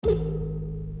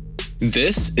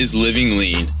This is Living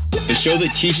Lean, the show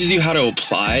that teaches you how to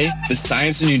apply the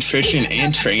science of nutrition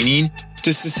and training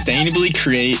to sustainably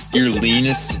create your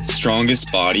leanest,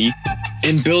 strongest body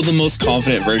and build the most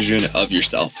confident version of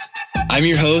yourself. I'm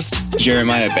your host,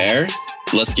 Jeremiah Bear.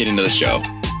 Let's get into the show.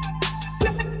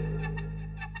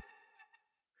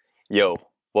 Yo,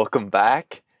 welcome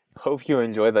back. Hope you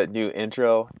enjoyed that new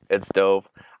intro. It's dope.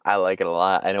 I like it a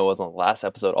lot. I know it was on the last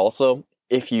episode also.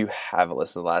 If you haven't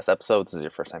listened to the last episode, this is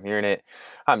your first time hearing it,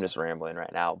 I'm just rambling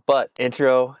right now. But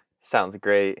intro sounds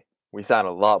great. We sound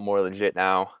a lot more legit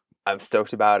now. I'm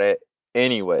stoked about it.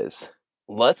 Anyways,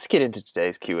 let's get into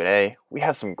today's Q&A. We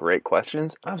have some great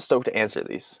questions. I'm stoked to answer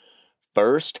these.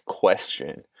 First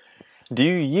question. Do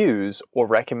you use or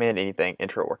recommend anything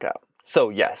intra-workout? So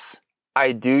yes,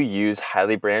 I do use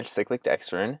highly branched cyclic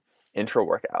dextrin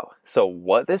intra-workout. So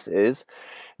what this is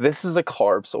a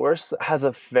carb source that has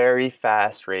a very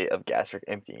fast rate of gastric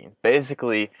emptying.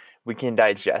 Basically, we can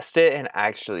digest it and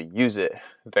actually use it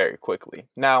very quickly.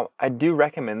 Now, I do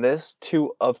recommend this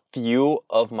to a few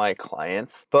of my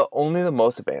clients, but only the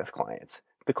most advanced clients.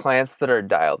 The clients that are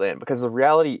dialed in. Because the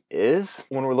reality is,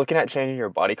 when we're looking at changing your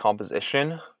body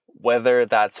composition, whether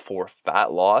that's for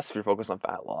fat loss, if you're focused on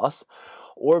fat loss,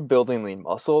 or building lean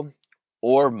muscle,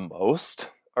 or both,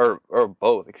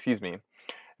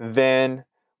 then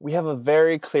we have a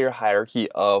very clear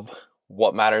hierarchy of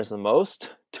what matters the most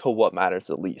to what matters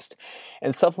the least.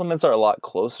 And supplements are a lot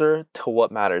closer to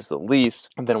what matters the least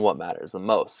than what matters the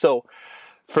most. So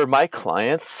for my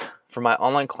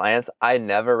online clients, I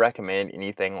never recommend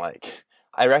anything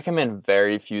I recommend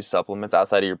very few supplements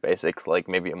outside of your basics, like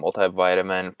maybe a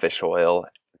multivitamin, fish oil,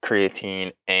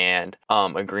 creatine, and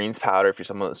a greens powder if you're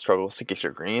someone that struggles to get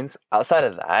your greens. Outside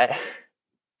of that,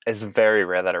 it's very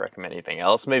rare that I recommend anything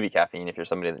else. Maybe caffeine if you're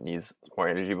somebody that needs more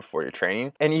energy before your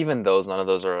training. And even those, none of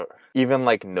those are even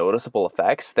noticeable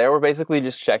effects. They were basically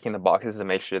just checking the boxes to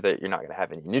make sure that you're not going to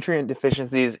have any nutrient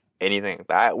deficiencies, anything like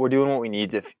that. We're doing what we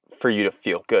need for you to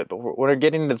feel good. But when we're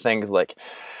getting into things like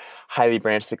highly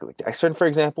branched cyclic dextrin, for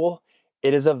example,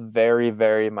 it is a very,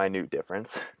 very minute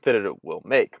difference that it will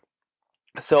make.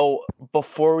 So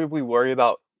before we worry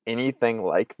about anything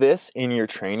like this in your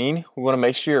training, we want to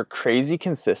make sure you're crazy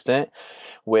consistent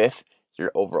with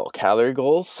your overall calorie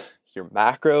goals, your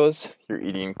macros, you're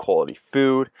eating quality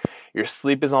food, your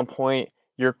sleep is on point,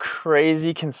 you're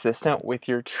crazy consistent with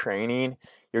your training,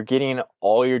 you're getting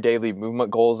all your daily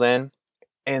movement goals in,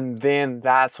 and then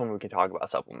that's when we can talk about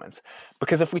supplements.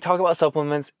 Because if we talk about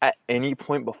supplements at any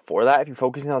point before that, if you're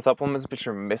focusing on supplements but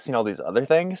you're missing all these other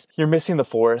things, you're missing the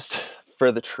forest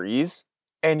for the trees,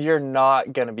 and you're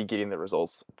not going to be getting the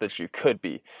results that you could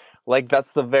be.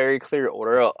 That's the very clear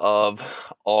order of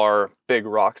our big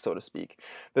rock, so to speak.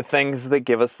 The things that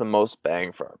give us the most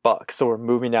bang for our buck. So we're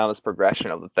moving down this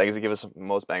progression of the things that give us the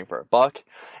most bang for our buck.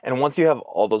 And once you have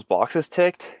all those boxes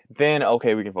ticked, then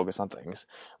okay, we can focus on things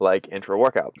like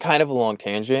intra-workout. Kind of a long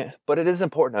tangent, but it is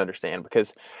important to understand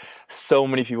because so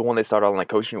many people, when they start online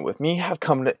coaching with me, have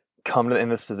come to in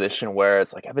this position where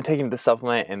it's I've been taking this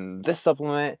supplement and this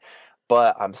supplement,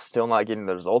 but I'm still not getting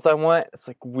the results I want. It's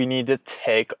we need to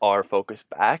take our focus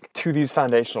back to these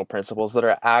foundational principles that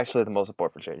are actually the most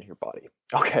important for changing your body.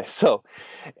 Okay, so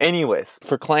anyways,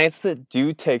 for clients that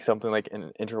do take something like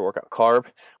an intra-workout carb,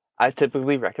 I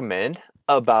typically recommend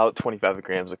about 25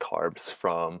 grams of carbs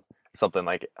from something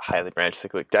like highly branched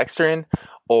cyclic dextrin,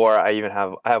 or I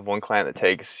have one client that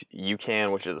takes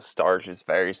UCAN, which is a starch, is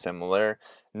very similar.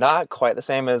 Not quite the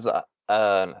same as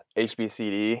an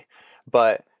HBCD,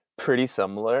 but pretty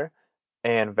similar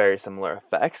and very similar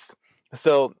effects.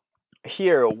 So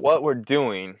here, what we're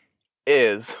doing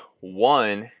is,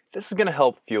 one, this is going to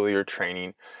help fuel your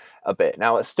training a bit.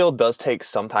 Now, it still does take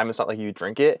some time. It's not like you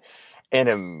drink it and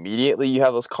immediately you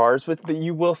have those carbs, but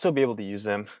you will still be able to use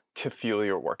them to fuel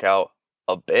your workout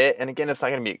a bit. And again, it's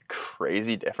not going to be a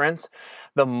crazy difference.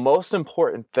 The most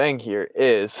important thing here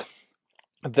is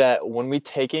that when we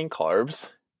take in carbs,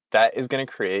 that is going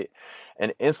to create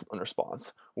an insulin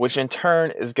response, which in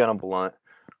turn is going to blunt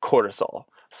cortisol.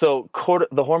 So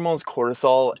the hormones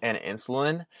cortisol and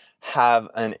insulin have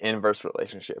an inverse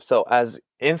relationship. So as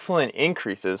insulin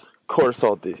increases,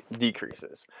 cortisol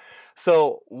decreases.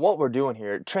 So what we're doing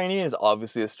here, training is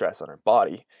obviously a stress on our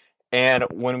body. And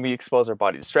when we expose our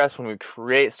body to stress, when we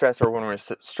create stress, or when we're in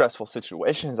stressful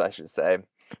situations, I should say,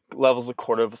 levels of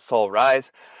cortisol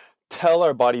rise, tell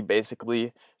our body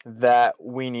basically that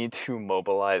we need to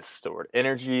mobilize stored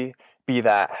energy, be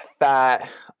that fat,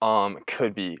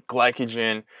 could be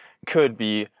glycogen, could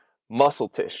be muscle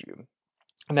tissue.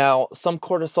 Now, some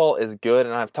cortisol is good,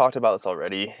 and I've talked about this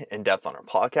already in depth on our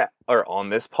podcast or on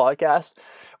this podcast.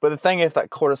 But the thing is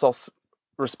that cortisol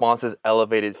response is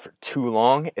elevated for too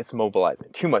long, it's mobilizing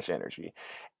too much energy.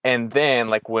 And then,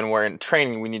 like when we're in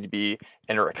training, we need to be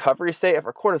in a recovery state. If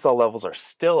our cortisol levels are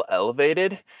still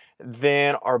elevated,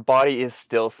 then our body is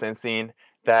still sensing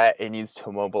that it needs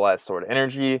to mobilize stored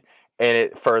energy, and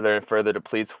it further and further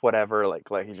depletes whatever like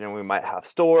glycogen we might have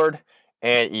stored,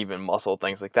 and even muscle,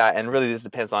 things like that. And really, this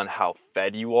depends on how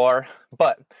fed you are,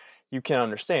 but you can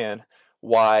understand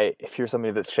why, if you're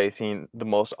somebody that's chasing the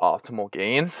most optimal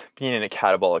gains, being in a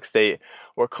catabolic state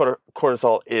where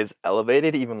cortisol is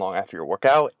elevated even long after your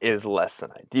workout is less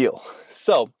than ideal.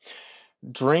 So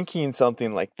drinking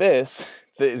something like this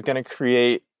that is going to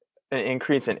create an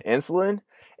increase in insulin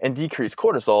and decrease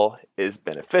cortisol is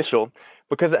beneficial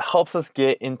because it helps us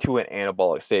get into an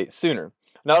anabolic state sooner,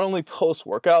 not only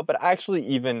post-workout, but actually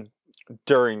even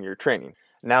during your training.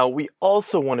 Now, we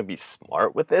also want to be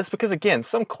smart with this because, again,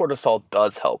 some cortisol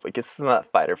does help. It gets us in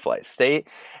that fight or flight state.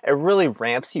 It really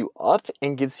ramps you up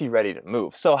and gets you ready to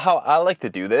move. So how I like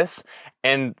to do this,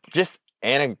 and just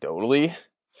anecdotally,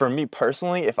 for me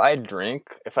personally, if I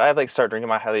start drinking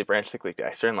my highly branched cyclic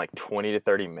dextrin in like 20 to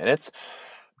 30 minutes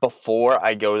before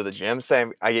I go to the gym, say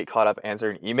I get caught up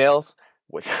answering emails,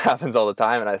 which happens all the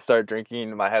time, and I start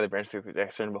drinking my highly branched cyclic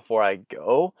dextrin before I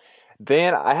go,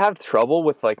 then I have trouble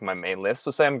with like my main lifts.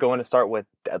 So say I'm going to start with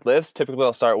deadlifts. Typically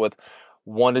I'll start with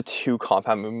 1 to 2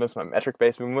 compound movements, my metric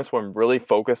based movements, where I'm really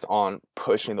focused on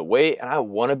pushing the weight and I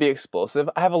want to be explosive.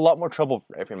 I have a lot more trouble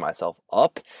ramping myself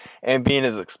up and being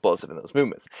as explosive in those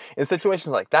movements. In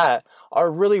situations like that are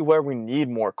really where we need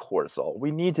more cortisol. We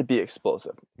need to be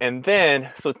explosive. And then,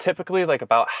 so typically like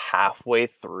about halfway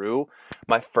through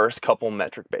my first couple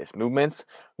metric based movements,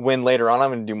 when later on I'm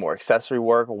going to do more accessory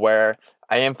work where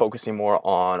I am focusing more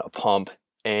on a pump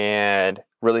and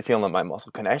really feeling my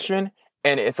muscle connection.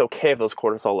 And it's okay if those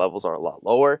cortisol levels are a lot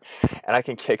lower and I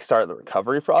can kickstart the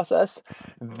recovery process.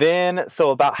 Then,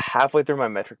 so about halfway through my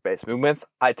metric based movements,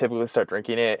 I typically start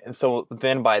drinking it. And so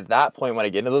then by that point, when I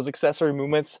get into those accessory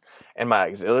movements and my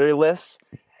auxiliary lifts,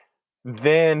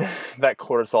 then that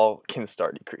cortisol can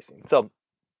start decreasing. So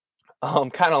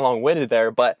kind of long-winded there,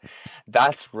 but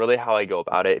that's really how I go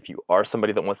about it. If you are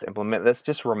somebody that wants to implement this,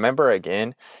 just remember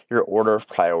again your order of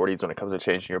priorities when it comes to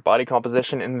changing your body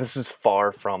composition, and this is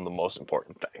far from the most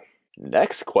important thing.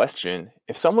 Next question: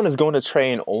 if someone is going to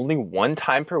train only 1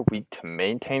 time per week to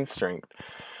maintain strength,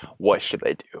 what should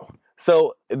they do?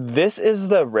 So this is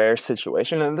the rare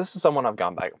situation, and this is someone I've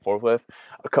gone back and forth with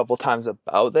a couple times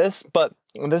about this, but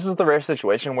this is the rare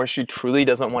situation where she truly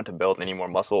doesn't want to build any more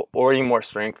muscle or any more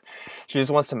strength. She just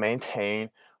wants to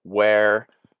maintain where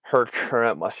her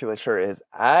current musculature is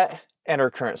at and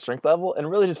her current strength level and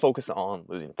really just focus on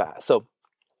losing fat. So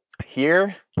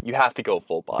here you have to go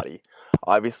full body.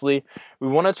 Obviously, we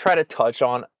want to try to touch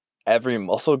on every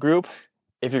muscle group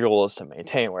if your goal is to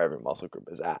maintain where every muscle group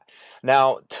is at.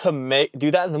 Now, to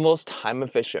do that in the most time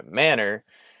efficient manner,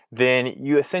 then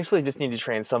you essentially just need to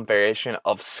train some variation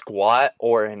of squat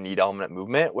or a knee dominant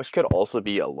movement, which could also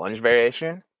be a lunge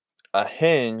variation, a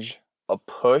hinge, a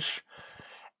push,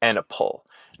 and a pull.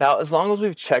 Now, as long as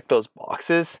we've checked those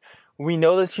boxes, we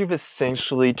know that you've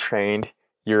essentially trained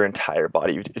your entire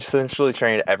body. You've essentially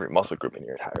trained every muscle group in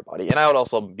your entire body. And I would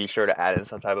also be sure to add in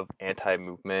some type of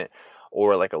anti-movement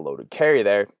or like a loaded carry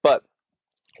there. But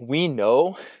we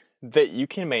know that you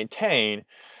can maintain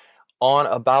on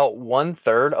about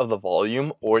 1/3 of the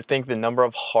volume, or think the number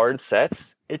of hard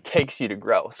sets it takes you to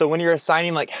grow. So when you're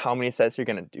assigning like how many sets you're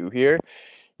going to do here,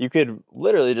 you could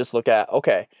literally just look at,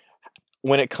 okay,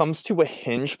 when it comes to a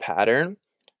hinge pattern,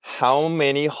 how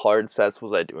many hard sets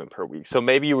was I doing per week? So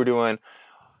maybe you were doing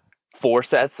 4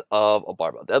 sets of a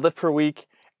barbell deadlift per week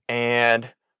and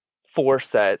 4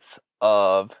 sets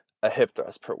of a hip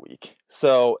thrust per week.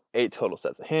 So 8 total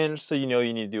sets of hinge. So you know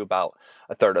you need to do about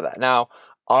 1/3 of that. Now,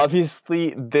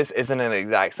 obviously, this isn't an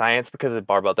exact science because a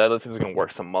barbell deadlift is going to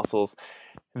work some muscles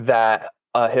that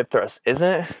a hip thrust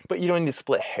isn't, but you don't need to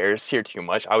split hairs here too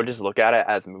much. I would just look at it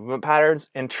as movement patterns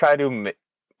and try to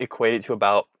equate it to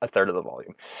about 1/3 of the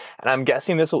volume. And I'm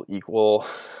guessing this will equal,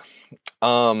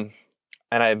 and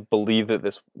I believe that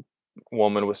this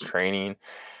woman was training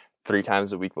 3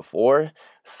 times a week before.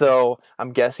 So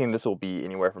I'm guessing this will be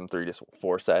anywhere from 3 to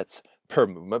 4 sets per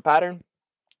movement pattern.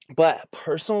 But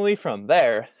personally from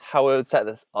there, how I would set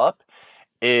this up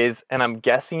is, and I'm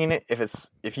guessing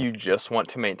if you just want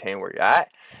to maintain where you're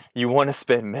at, you want to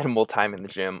spend minimal time in the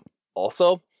gym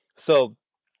also. So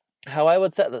how I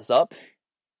would set this up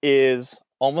is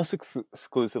almost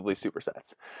exclusively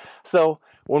supersets. So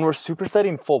when we're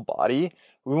supersetting full body,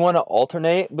 we want to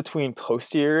alternate between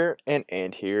posterior and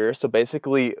anterior. So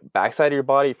basically backside of your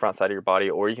body, front side of your body,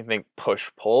 or you can think push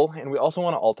pull. And we also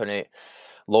want to alternate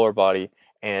lower body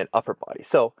and upper body.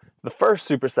 So the first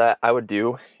superset I would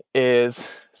do is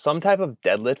some type of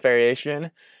deadlift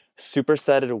variation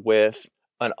supersetted with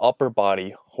an upper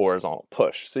body horizontal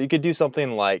push. So you could do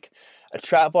something like a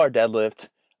trap bar deadlift,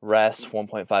 rest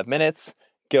 1.5 minutes,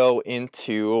 go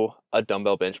into a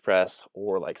dumbbell bench press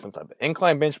or like some type of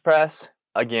incline bench press,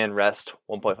 again, rest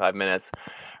 1.5 minutes,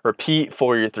 repeat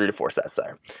for your 3 to 4 sets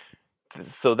there.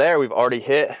 So there we've already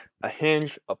hit a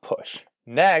hinge, a push.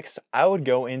 Next, I would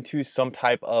go into some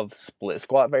type of split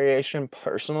squat variation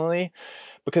personally,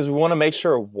 because we want to make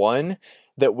sure, one,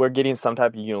 that we're getting some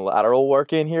type of unilateral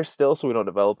work in here still, so we don't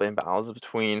develop imbalance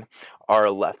between our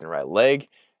left and right leg.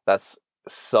 That's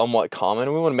somewhat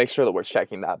common. We want to make sure that we're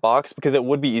checking that box, because it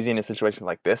would be easy in a situation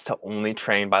like this to only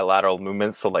train bilateral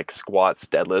movements, so like squats,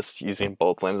 deadlifts, using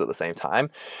both limbs at the same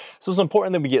time. So it's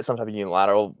important that we get some type of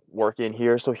unilateral work in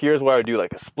here. So here's where I would do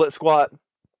like a split squat,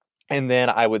 and then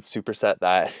I would superset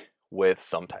that with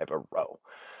some type of row.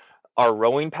 Our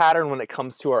rowing pattern when it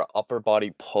comes to our upper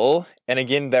body pull, and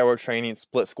again, there we're training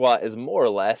split squat, is more or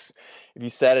less, if you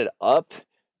set it up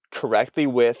correctly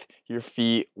with your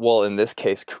feet, well, in this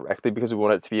case, correctly, because we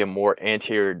want it to be a more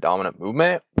anterior dominant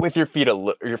movement, with your feet,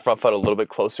 your front foot a little bit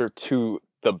closer to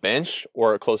the bench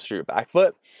or closer to your back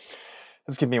foot.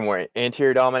 This can be more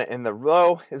anterior dominant, and the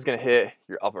row is going to hit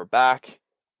your upper back.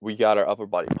 We got our upper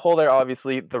body pull there,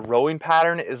 obviously. The rowing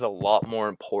pattern is a lot more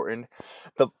important.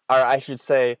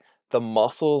 The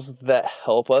muscles that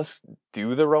help us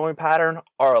do the rowing pattern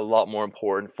are a lot more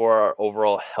important for our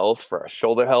overall health, for our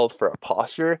shoulder health, for our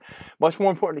posture. Much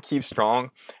more important to keep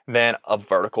strong than a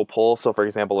vertical pull. So for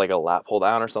example, like a lat pull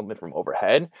down or something from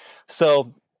overhead.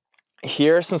 So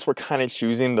here, since we're kind of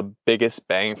choosing the biggest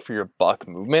bang for your buck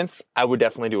movements, I would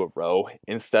definitely do a row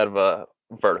instead of a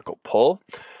vertical pull.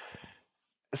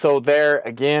 So there,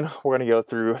 again, we're going to go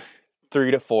through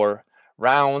 3 to 4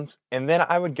 rounds, and then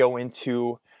I would go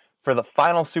into, for the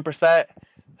final superset,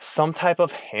 some type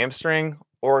of hamstring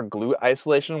or glute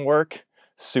isolation work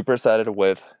supersetted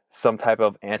with some type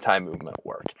of anti-movement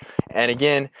work. And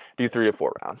again, do 3 to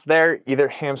 4 rounds there, either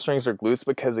hamstrings or glutes,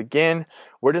 because again,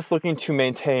 we're just looking to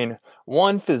maintain,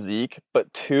 one, physique,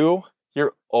 but two,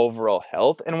 your overall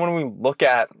health. And when we look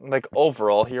at like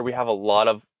overall here, we have a lot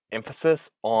of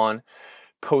emphasis on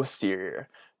posterior,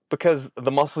 because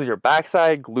the muscles of your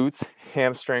backside, glutes,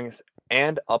 hamstrings,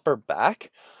 and upper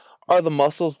back are the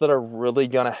muscles that are really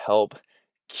going to help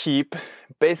keep,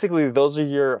 basically those are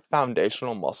your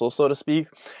foundational muscles, so to speak,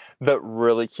 that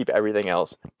really keep everything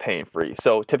else pain-free.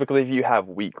 So typically if you have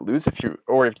weak glutes, if you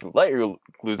let your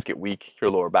glutes get weak,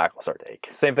 your lower back will start to ache.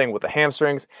 Same thing with the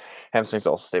hamstrings. Hamstrings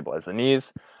also stabilize the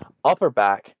knees. Upper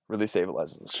back really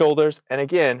stabilizes the shoulders, and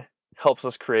again, helps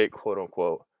us create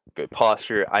quote-unquote good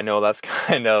posture. I know that's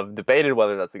kind of debated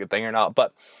whether that's a good thing or not,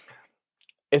 but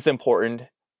it's important,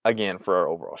 again, for our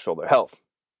overall shoulder health.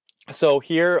 So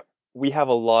here we have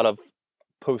a lot of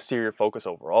posterior focus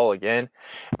overall again,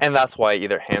 and that's why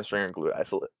either hamstring or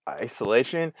glute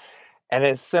isolation. And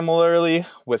it's similarly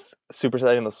with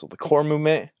supersetting the core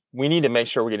movement, we need to make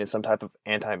sure we're getting some type of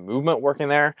anti-movement work in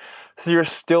there, so you're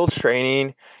still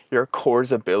training your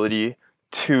core's ability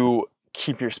to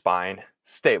keep your spine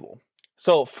stable.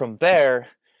 So from there,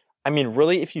 I mean,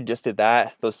 really, if you just did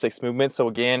that, those 6 movements, so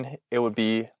again, it would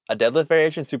be a deadlift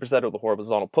variation supersetted with a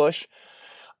horizontal push,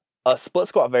 a split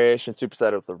squat variation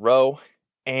supersetted with the row,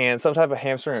 and some type of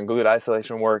hamstring and glute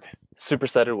isolation work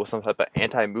supersetted with some type of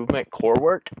anti-movement core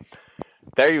work.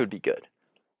 There you would be good.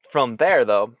 From there,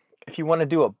 though, if you want to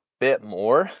do a bit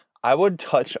more, I would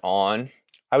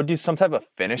do some type of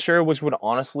finisher, which would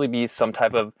honestly be some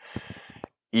type of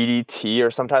EDT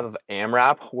or some type of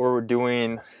AMRAP,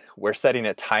 where we're setting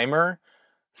a timer.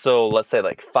 So let's say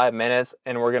like 5 minutes,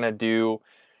 and we're going to do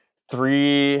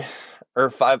 3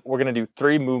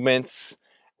 movements.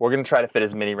 We're going to try to fit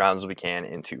as many rounds as we can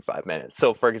into 5 minutes.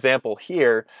 So for example,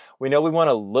 here, we know we want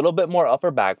a little bit more upper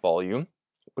back volume,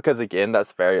 because again,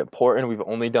 that's very important. We've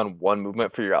only done 1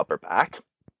 movement for your upper back.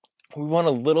 We want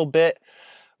a little bit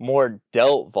more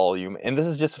delt volume, and this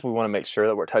is just if we want to make sure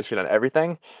that we're touching on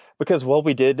everything, because while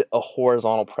we did a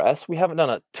horizontal press, we haven't done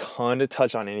a ton to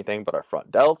touch on anything but our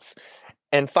front delts.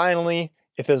 And finally,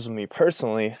 if this was me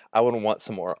personally, I would want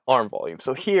some more arm volume.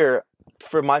 So here,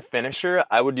 for my finisher,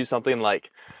 I would do something like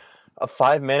a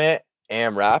 5-minute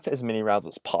AMRAP, as many rounds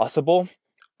as possible,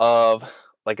 of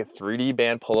like a 3D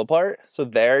band pull apart. So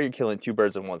there, you're killing 2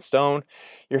 birds in 1 stone.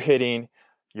 You're hitting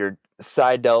your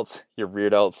side delts, your rear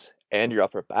delts, and your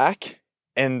upper back.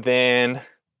 And then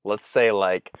let's say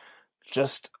like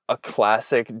just a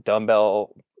classic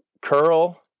dumbbell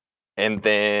curl, and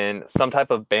then some type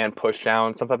of band push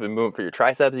down, some type of movement for your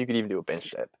triceps. You could even do a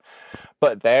bench dip.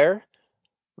 But there,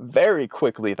 very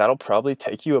quickly. That'll probably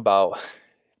take you about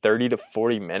 30 to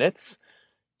 40 minutes.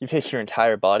 You've hit your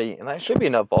entire body, and that should be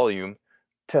enough volume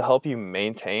to help you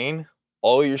maintain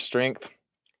all your strength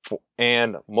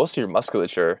and most of your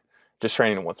musculature just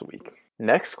training once a week.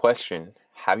 Next question,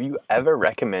 have you ever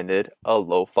recommended a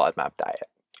low FODMAP diet?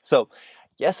 So,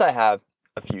 yes, I have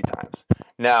a few times.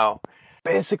 Now,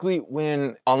 basically,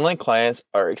 when online clients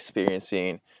are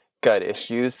experiencing gut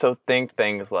issues, so think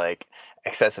things like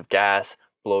excessive gas,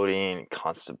 bloating,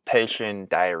 constipation,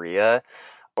 diarrhea,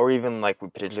 or even like we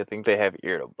potentially think they have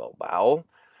irritable bowel,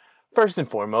 first and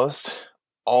foremost,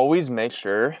 I always make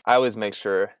sure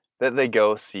that they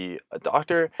go see a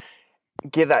doctor,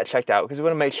 get that checked out, because we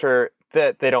want to make sure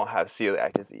that they don't have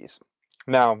celiac disease.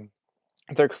 Now,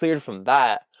 if they're cleared from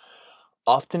that,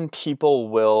 often people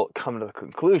will come to the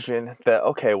conclusion that,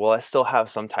 okay, well, I still have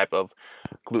some type of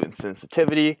gluten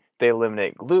sensitivity. They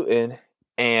eliminate gluten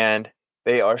and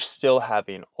they are still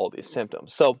having all these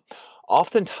symptoms. So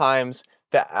oftentimes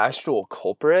the actual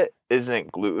culprit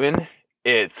isn't gluten,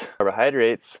 it's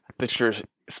carbohydrates that your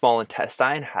small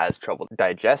intestine has trouble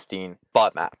digesting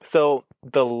FODMAP. So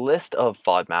the list of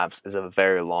FODMAPs is a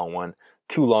very long one,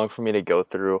 too long for me to go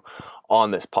through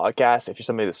on this podcast. If you're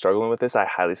somebody that's struggling with this, I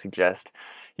highly suggest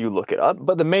you look it up.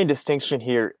 But the main distinction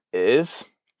here is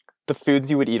the foods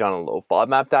you would eat on a low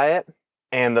FODMAP diet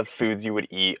and the foods you would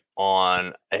eat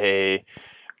on a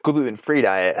gluten-free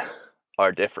diet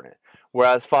are different.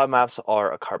 Whereas FODMAPs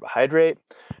are a carbohydrate,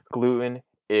 gluten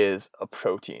is a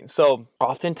protein. So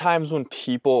oftentimes when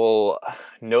people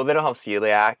know they don't have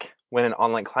celiac, when an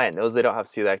online client knows they don't have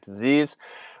celiac disease,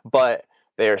 but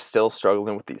they are still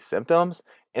struggling with these symptoms,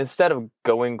 instead of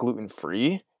going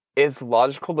gluten-free, it's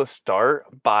logical to start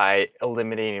by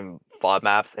eliminating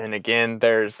FODMAPs. And again,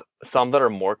 there's some that are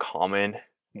more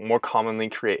commonly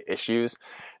create issues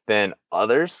than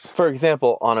others. For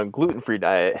example, on a gluten-free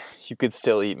diet, you could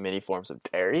still eat many forms of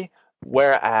dairy,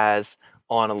 whereas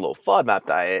on a low FODMAP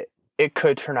diet, it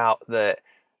could turn out that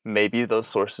maybe those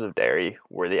sources of dairy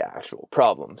were the actual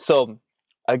problem. So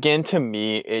again, to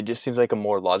me, it just seems like a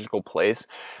more logical place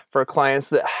for clients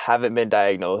that haven't been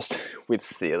diagnosed with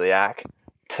celiac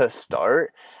to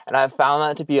start. And I've found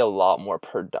that to be a lot more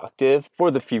productive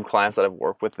for the few clients that I've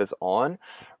worked with this on,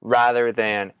 rather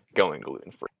than going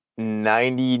gluten-free.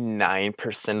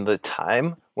 99% of the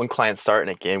time when clients start,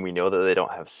 and again, we know that they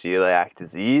don't have celiac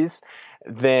disease,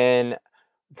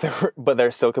 but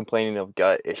they're still complaining of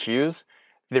gut issues.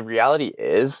 The reality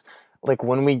is, like,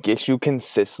 when we get you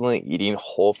consistently eating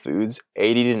whole foods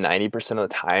 80 to 90% of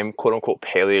the time, quote unquote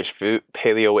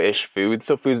paleo-ish food,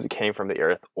 so foods that came from the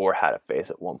earth or had a face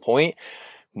at one point,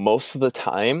 most of the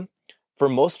time, for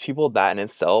most people, that in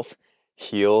itself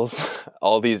heals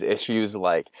all these issues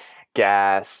like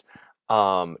gas,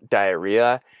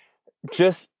 diarrhea,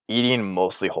 just eating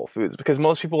mostly whole foods. Because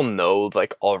most people know,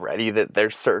 like, already that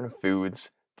there's certain foods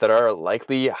that are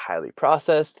likely highly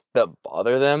processed that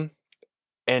bother them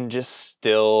and just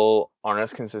still aren't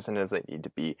as consistent as they need to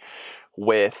be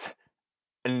with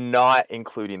not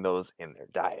including those in their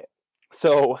diet.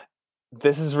 So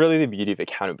this is really the beauty of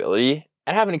accountability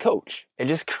and having a coach. It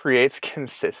just creates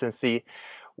consistency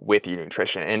with your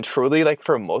nutrition. And truly, like,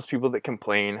 for most people that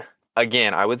complain,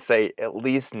 again, I would say at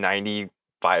least 95%.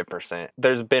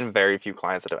 There's been very few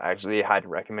clients that have actually had to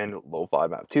recommend low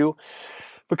FODMAP too,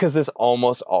 because this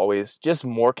almost always just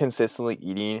more consistently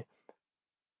eating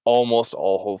almost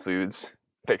all whole foods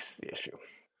fixes the issue.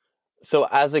 So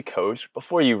as a coach,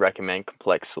 before you recommend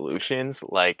complex solutions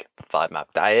like the FODMAP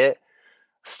diet,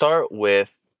 start with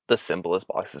the simplest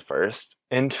boxes first.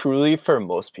 And truly, for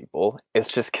most people,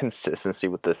 it's just consistency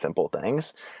with the simple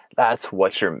things. That's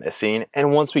what you're missing.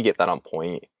 And once we get that on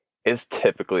point, it's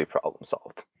typically problem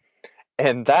solved.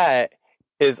 And that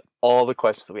is all the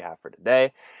questions that we have for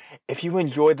today. If you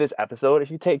enjoyed this episode,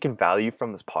 if you've taken value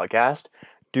from this podcast,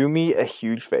 do me a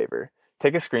huge favor.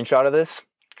 Take a screenshot of this,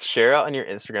 share it on your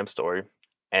Instagram story,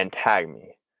 and tag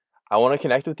me. I want to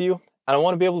connect with you, and I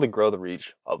want to be able to grow the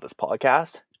reach of this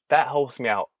podcast. That helps me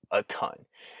out a ton.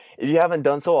 If you haven't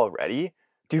done so already,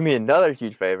 do me another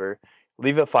huge favor.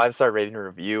 Leave a 5-star rating and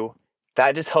review.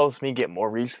 That just helps me get more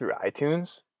reach through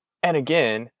iTunes. And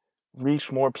again, reach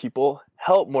more people,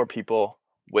 help more people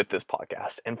with this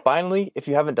podcast. And finally, if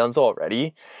you haven't done so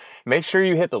already, make sure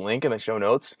you hit the link in the show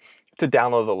notes to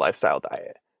download the Lifestyle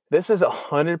Diet. This is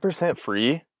 100%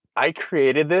 free. I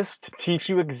created this to teach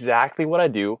you exactly what I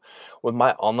do with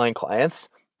my online clients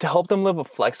to help them live a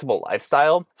flexible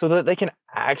lifestyle so that they can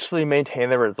actually maintain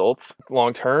their results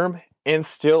long term and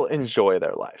still enjoy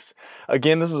their lives.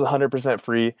 Again, this is 100%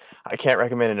 free. I can't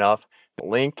recommend enough. The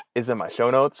link is in my show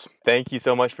notes. Thank you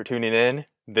so much for tuning in.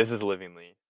 This is Living Lean.